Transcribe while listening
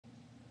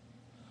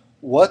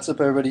What's up,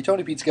 everybody?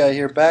 TonyPizzaGuy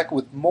here, back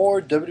with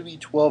more WWE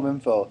 12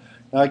 info.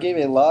 Now, I gave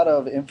a lot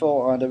of info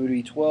on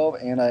WWE 12,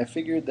 and I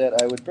figured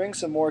that I would bring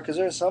some more because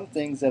there are some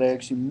things that I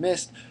actually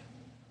missed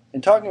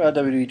in talking about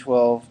WWE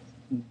 12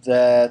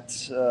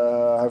 that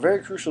are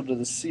very crucial to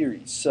the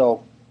series.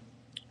 So,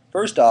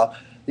 first off,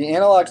 the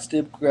analog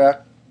stick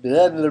the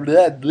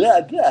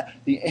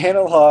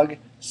analog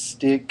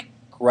stick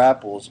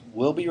grapples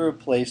will be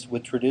replaced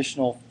with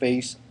traditional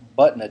face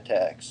button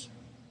attacks.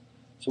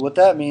 So what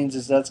that means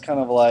is that's kind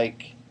of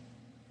like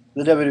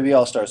the WWE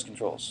All Stars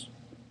controls.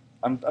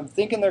 I'm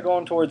thinking they're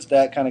going towards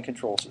that kind of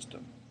control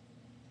system.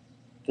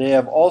 They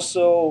have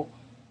also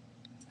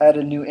had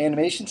a new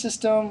animation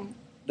system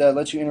that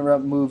lets you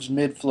interrupt moves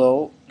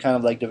mid-flow, kind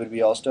of like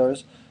WWE All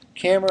Stars.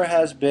 Camera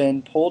has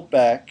been pulled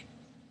back.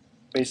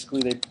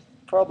 Basically, they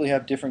probably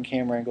have different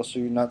camera angles so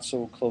you're not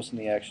so close in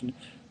the action.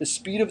 The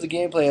speed of the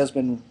gameplay has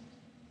been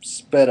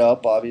sped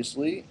up,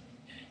 obviously,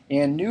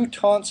 and new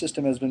taunt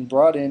system has been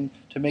brought in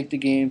to make the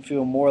game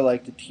feel more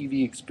like the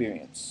TV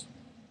experience.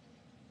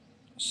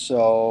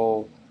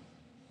 So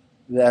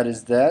that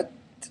is that.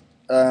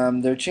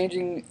 They're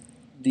changing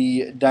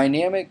the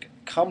dynamic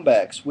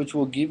comebacks, which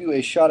will give you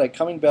a shot at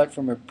coming back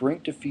from a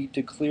brink defeat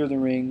to clear the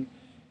ring,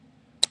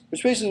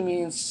 which basically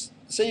means,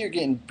 say you're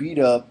getting beat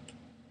up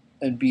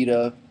and beat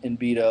up and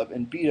beat up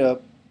and beat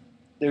up,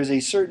 there's a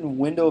certain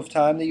window of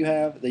time that you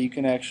have that you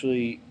can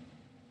actually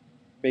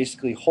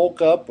basically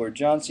Hulk up or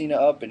John Cena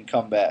up and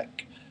come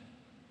back.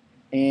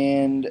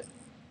 And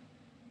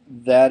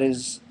that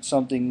is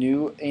something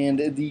new. And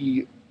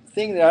the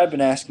thing that I've been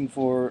asking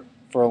for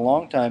a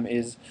long time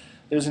is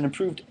there's an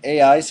improved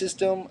AI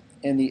system,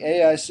 and the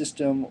AI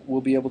system will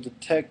be able to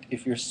detect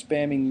if you're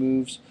spamming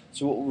moves,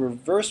 so it will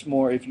reverse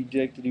more if you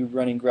like to do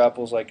running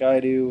grapples like I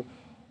do,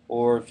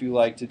 or if you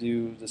like to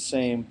do the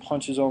same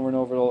punches over and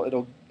over.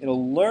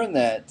 It'll learn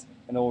that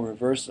and it'll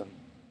reverse them.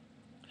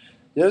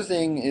 The other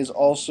thing is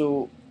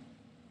also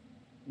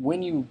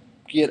when you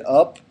get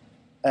up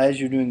as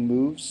you're doing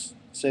moves,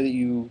 say that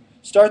you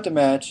start the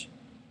match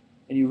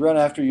and you run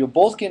after, you'll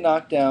both get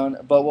knocked down,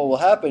 but what will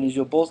happen is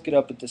you'll both get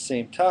up at the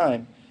same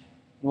time.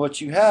 And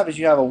what you have is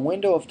you have a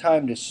window of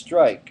time to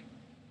strike.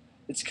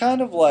 It's kind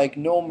of like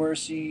No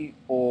Mercy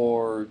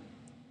or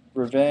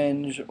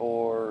Revenge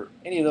or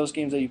any of those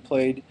games that you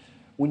played.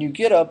 When you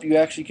get up, you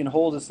actually can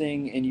hold a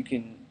thing and you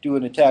can do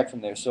an attack from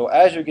there. So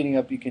as you're getting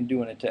up, you can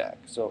do an attack.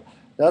 So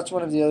that's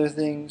one of the other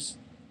things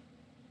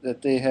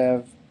that they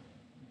have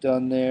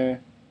done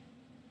there.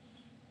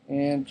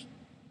 And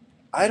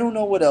I don't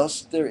know what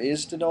else there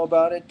is to know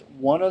about it.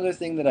 One other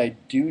thing that I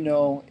do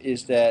know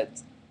is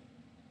that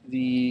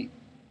the,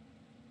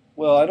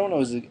 well, I don't know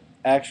his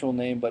actual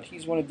name, but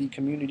he's one of the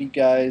community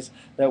guys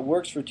that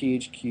works for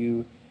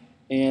THQ,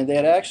 and they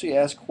had actually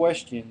asked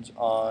questions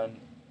on,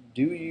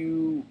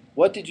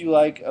 what did you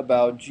like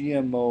about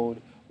GM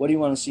mode? What do you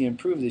want to see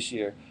improve this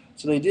year?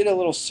 So they did a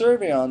little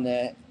survey on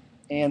that,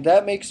 and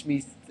that makes me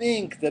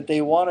think that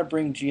they want to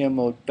bring GM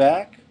mode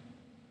back,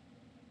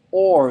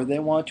 or they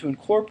want to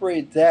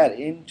incorporate that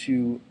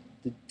into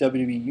the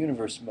WWE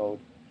Universe mode.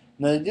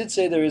 Now, they did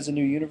say there is a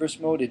new Universe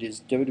mode. It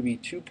is WWE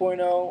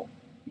 2.0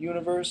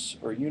 Universe,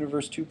 or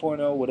Universe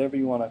 2.0, whatever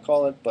you want to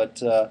call it.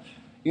 But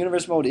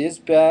Universe mode is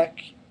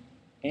back,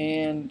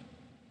 and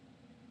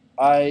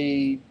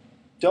I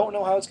don't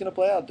know how it's going to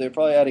play out. They're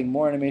probably adding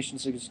more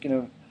animations, so it's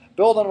going to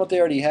build on what they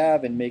already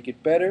have and make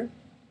it better.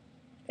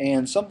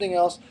 And something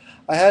else,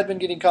 I had been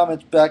getting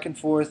comments back and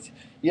forth.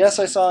 Yes,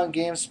 I saw on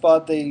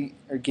GameStop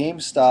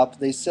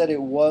they said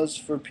it was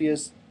for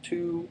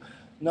PS2.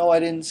 No, I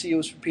didn't see it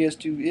was for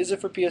PS2. Is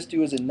it for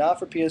PS2? Is it not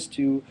for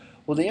PS2?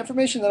 Well, the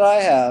information that I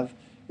have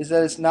is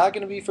that it's not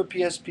going to be for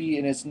PSP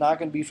and it's not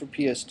going to be for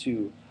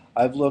PS2.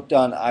 I've looked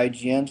on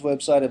IGN's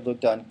website, I've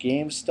looked on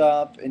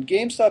GameStop, and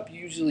GameStop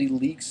usually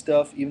leaks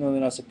stuff even though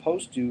they're not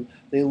supposed to.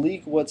 They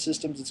leak what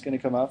systems it's going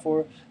to come out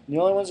for. And the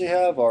only ones they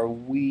have are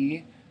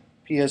Wii,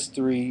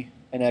 PS3,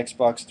 and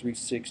Xbox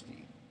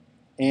 360.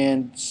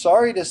 And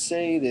sorry to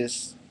say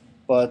this,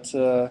 but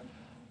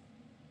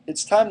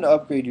it's time to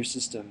upgrade your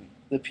system.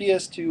 The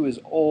PS2 is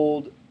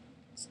old,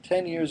 it's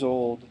 10 years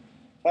old.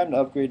 Time to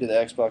upgrade to the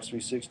Xbox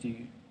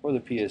 360 or the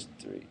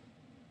PS3.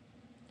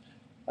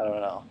 I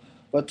don't know.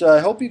 But I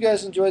hope you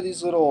guys enjoy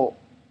these little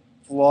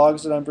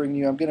vlogs that I'm bringing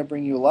you. I'm going to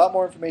bring you a lot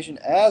more information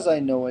as I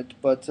know it,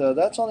 but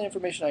that's all the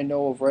information I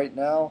know of right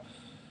now.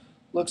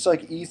 Looks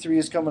like E3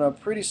 is coming up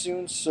pretty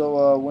soon,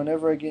 so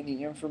whenever I get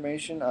any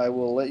information, I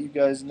will let you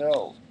guys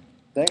know.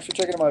 Thanks for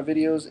checking out my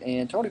videos,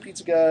 and Tony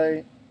Pizza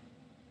Guy,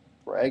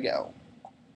 brag out.